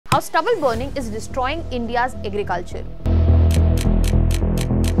how stubble burning is destroying India's agriculture,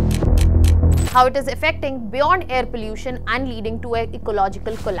 how it is affecting beyond air pollution and leading to an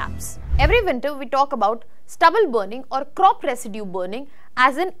ecological collapse. Every winter we talk about stubble burning or crop residue burning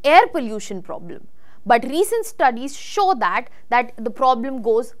as an air pollution problem. But recent studies show that the problem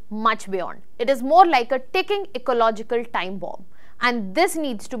goes much beyond. It is more like a ticking ecological time bomb, and this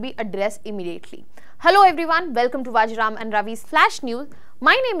needs to be addressed immediately. Hello everyone, welcome to Vajiram and Ravi's Flash News.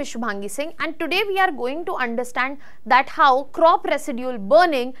 My name is Shubhangi Singh, and today we are going to understand that how crop residual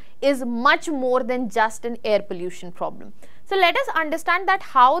burning is much more than just an air pollution problem. So let us understand that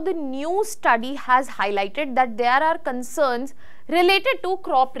how the new study has highlighted that there are concerns related to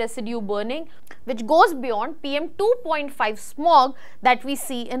crop residue burning which goes beyond PM 2.5 smog that we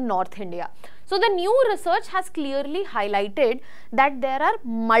see in North India. So the new research has clearly highlighted that there are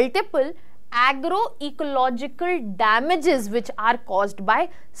multiple agroecological damages which are caused by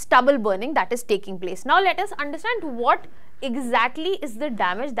stubble burning that is taking place. Now let us understand what exactly is the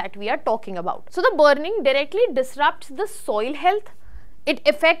damage that we are talking about. So the burning directly disrupts the soil health, it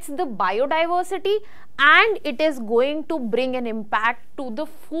affects the biodiversity, and it is going to bring an impact to the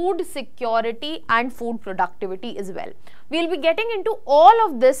food security and food productivity as well. We will be getting into all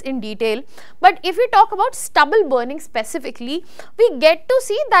of this in detail, but if we talk about stubble burning specifically, we get to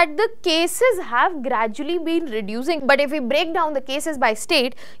see that the cases have gradually been reducing. But if we break down the cases by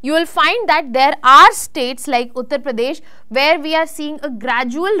state, you will find that there are states like Uttar Pradesh where we are seeing a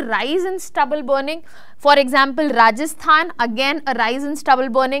gradual rise in stubble burning. For example, Rajasthan, again a rise in stubble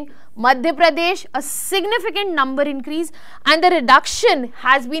burning. Madhya Pradesh, a significant number increase, and the reduction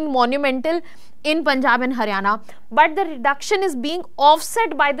has been monumental in Punjab and Haryana, but the reduction is being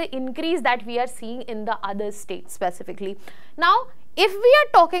offset by the increase that we are seeing in the other states specifically. Now, if we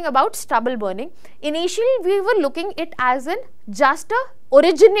are talking about stubble burning, initially we were looking it as just a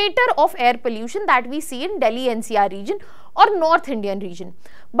originator of air pollution that we see in Delhi NCR region or North Indian region.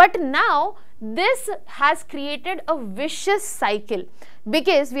 But now this has created a vicious cycle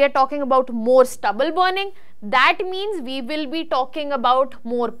because we are talking about more stubble burning. That means we will be talking about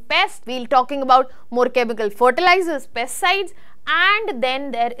more pests, we will be talking about more chemical fertilizers, pesticides, and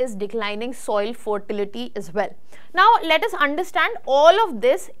then there is declining soil fertility as well. Now let us understand all of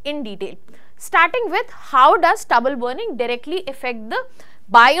this in detail, starting with how does stubble burning directly affect the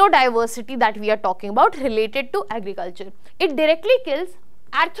biodiversity that we are talking about related to agriculture. It directly kills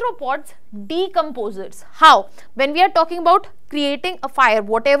arthropods, decomposers. How? When we are talking about creating a fire,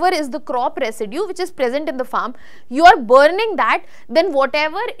 whatever is the crop residue which is present in the farm, you are burning that, then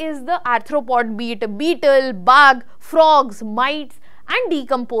whatever is the arthropod, be it a beetle, bug, frogs, mites, and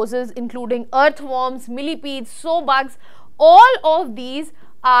decomposers including earthworms, millipedes, sow bugs, all of these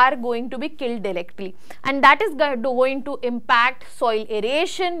are going to be killed directly, and that is going to impact soil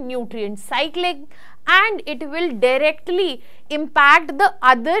aeration, nutrient cycling, and it will directly impact the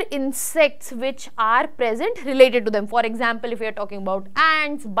other insects which are present related to them. For example, if we are talking about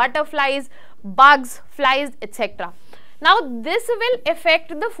ants, butterflies, bugs, flies, etc. Now this will affect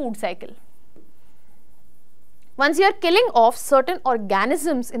the food cycle. Once you are killing off certain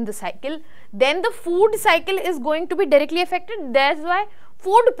organisms in the cycle, then the food cycle is going to be directly affected. That's why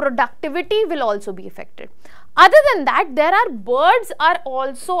food productivity will also be affected. Other than that, there are birds are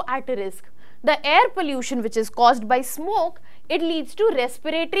also at risk. The air pollution which is caused by smoke, it leads to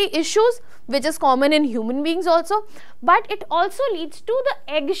respiratory issues which is common in human beings also, but it also leads to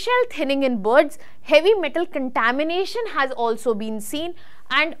the eggshell thinning in birds. Heavy metal contamination has also been seen,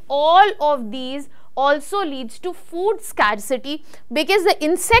 and all of these also leads to food scarcity because the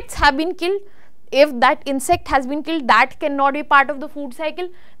insects have been killed. If that insect has been killed, that cannot be part of the food cycle.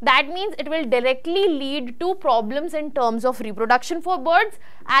 That means it will directly lead to problems in terms of reproduction for birds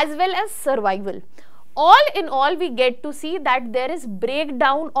as well as survival. All in all, we get to see that there is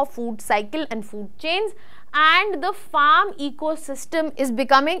breakdown of food cycle and food chains, and the farm ecosystem is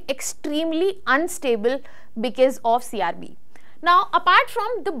becoming extremely unstable because of CRB. Now, apart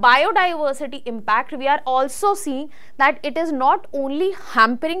from the biodiversity impact, we are also seeing that it is not only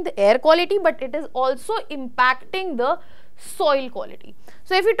hampering the air quality, but it is also impacting the soil quality.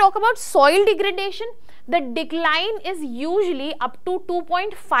 So, if we talk about soil degradation, the decline is usually up to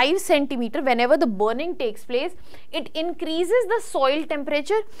 2.5 centimeter whenever the burning takes place. It increases the soil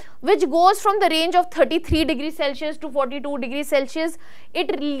temperature, which goes from the range of 33 degrees Celsius to 42 degrees Celsius.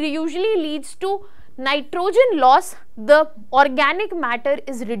 It usually leads to nitrogen loss, the organic matter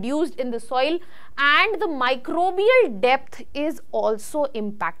is reduced in the soil, and the microbial depth is also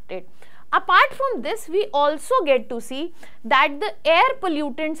impacted. Apart from this, we also get to see that the air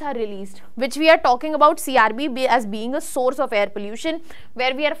pollutants are released, which we are talking about CRB as being a source of air pollution,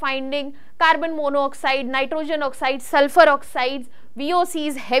 where we are finding carbon monoxide, nitrogen oxide, sulfur oxides,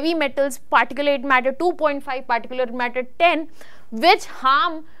 VOCs, heavy metals, particulate matter 2.5, particulate matter 10, which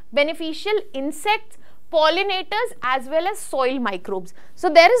harm beneficial insects, pollinators as well as soil microbes. So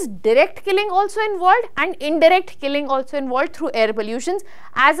there is direct killing also involved and indirect killing also involved through air pollutions.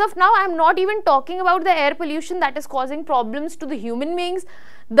 As of now, I am not even talking about the air pollution that is causing problems to the human beings,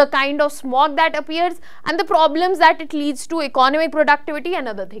 the kind of smog that appears and the problems that it leads to economic productivity and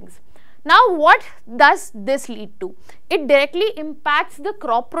other things. Now what does this lead to? It directly impacts the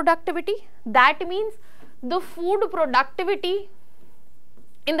crop productivity. That means the food productivity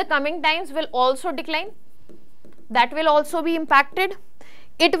in the coming times will also decline. That will also be impacted.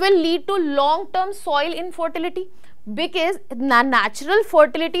 It will lead to long-term soil infertility, because natural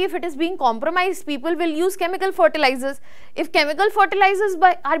fertility, if it is being compromised, people will use chemical fertilizers. If chemical fertilizers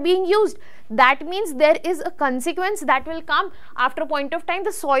are being used, that means there is a consequence that will come after a point of time,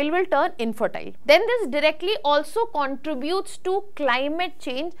 the soil will turn infertile. Then this directly also contributes to climate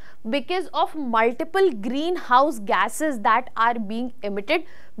change because of multiple greenhouse gases that are being emitted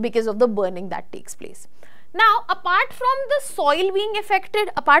because of the burning that takes place. Now, apart from the soil being affected,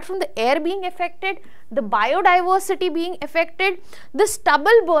 apart from the air being affected, the biodiversity being affected, the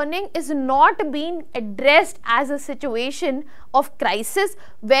stubble burning is not being addressed as a situation of crisis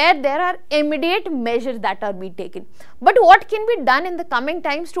where there are immediate measures that are being taken. But what can be done in the coming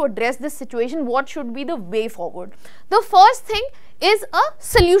times to address this situation? What should be the way forward? The first thing is a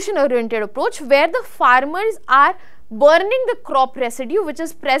solution-oriented approach where the farmers are burning the crop residue which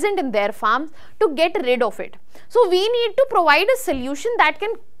is present in their farms to get rid of it. So we need to provide a solution that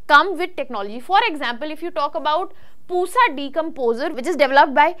can come with technology. For example, if you talk about Pusa decomposer, which is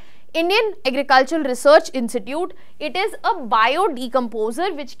developed by Indian Agricultural Research Institute, it is a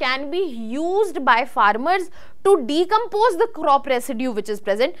biodecomposer which can be used by farmers to decompose the crop residue which is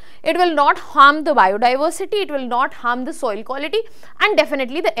present. It will not harm the biodiversity, it will not harm the soil quality and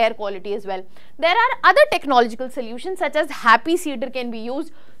definitely the air quality as well. There are other technological solutions such as happy seeder can be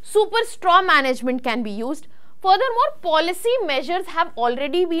used, super straw management can be used. Furthermore, policy measures have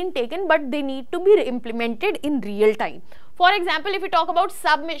already been taken, but they need to be implemented in real time. For example, if we talk about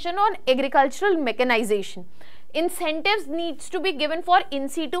submission on agricultural mechanization, incentives needs to be given for in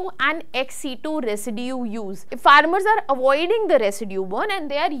situ and ex situ residue use. If farmers are avoiding the residue burn and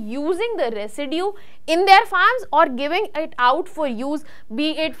they are using the residue in their farms or giving it out for use,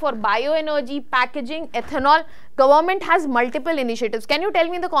 be it for bioenergy, packaging, ethanol, government has multiple initiatives. Can you tell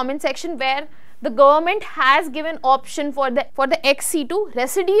me in the comment section where the government has given option for the ex situ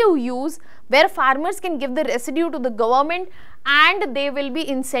residue use, where farmers can give the residue to the government and they will be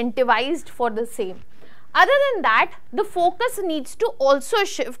incentivized for the same. Other than that, the focus needs to also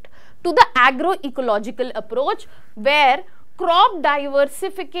shift to the agroecological approach where crop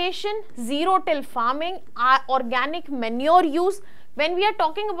diversification, zero-till farming, organic manure use. When we are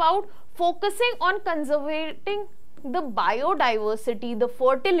talking about focusing on conserving the biodiversity, the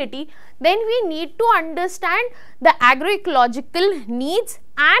fertility, then we need to understand the agroecological needs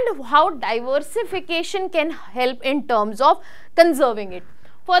and how diversification can help in terms of conserving it.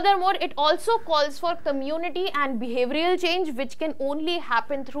 Furthermore, it also calls for community and behavioral change, which can only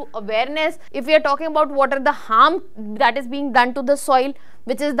happen through awareness. If we are talking about what are the harm that is being done to the soil,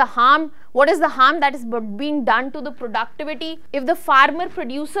 which is the harm, what is the harm that is being done to the productivity. If the farmer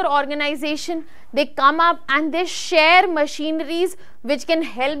producer organization, they come up and they share machineries which can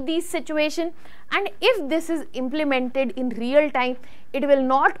help these situations, and if this is implemented in real time, it will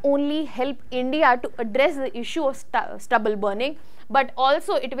not only help India to address the issue of stubble burning, but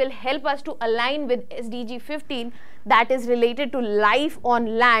also it will help us to align with SDG 15 that is related to life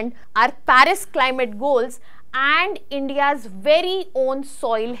on land, our Paris climate goals and India's very own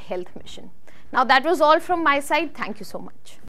soil health mission. Now that was all from my side. Thank you so much.